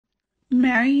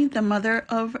Mary, the mother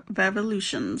of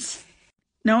revolutions.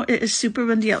 No, it is super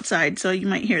windy outside, so you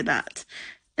might hear that.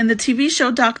 In the TV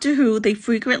show Doctor Who, they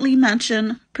frequently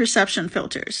mention perception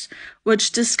filters,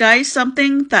 which disguise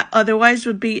something that otherwise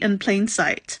would be in plain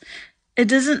sight. It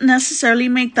doesn't necessarily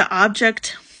make the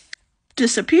object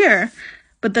disappear,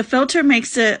 but the filter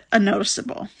makes it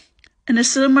unnoticeable. In a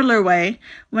similar way,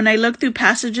 when I look through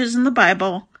passages in the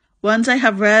Bible, ones I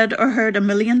have read or heard a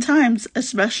million times,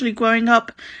 especially growing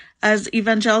up as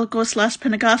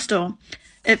evangelical/Pentecostal,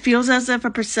 it feels as if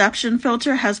a perception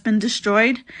filter has been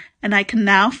destroyed and I can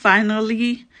now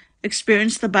finally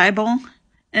experience the Bible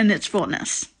in its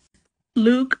fullness.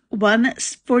 Luke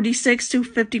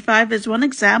 1:46-55 is one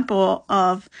example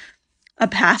of a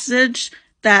passage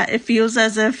that it feels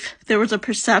as if there was a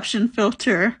perception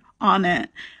filter on it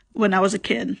when I was a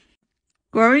kid.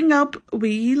 Growing up,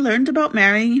 we learned about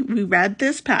Mary, we read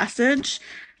this passage,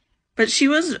 but she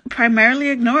was primarily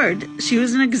ignored. She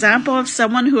was an example of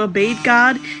someone who obeyed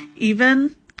God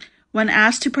even when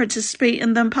asked to participate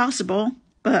in the impossible,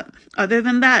 but other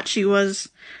than that, she was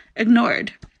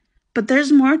ignored. But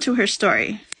there's more to her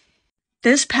story.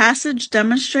 This passage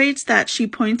demonstrates that she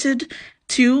pointed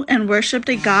to and worshipped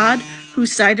a God who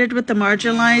sided with the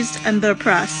marginalized and the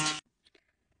oppressed.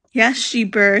 Yes, she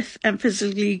birthed and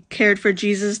physically cared for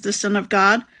Jesus, the Son of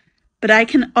God, but I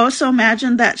can also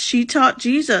imagine that she taught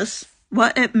Jesus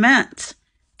what it meant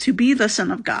to be the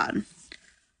Son of God.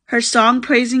 Her song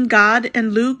praising God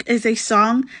in Luke is a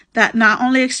song that not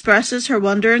only expresses her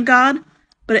wonder in God,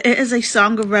 but it is a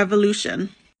song of revolution.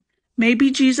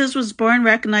 Maybe Jesus was born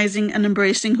recognizing and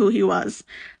embracing who he was,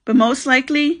 but most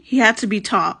likely he had to be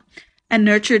taught and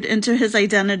nurtured into his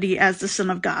identity as the Son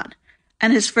of God.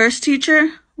 And his first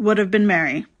teacher would have been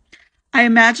Mary. I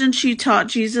imagine she taught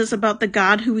Jesus about the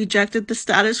God who rejected the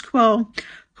status quo,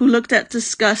 who looked at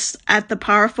disgust at the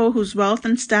powerful whose wealth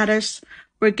and status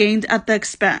were gained at the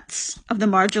expense of the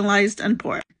marginalized and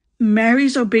poor.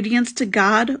 Mary's obedience to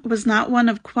God was not one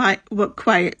of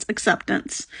quiet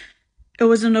acceptance. It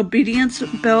was an obedience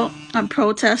built on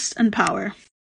protest and power.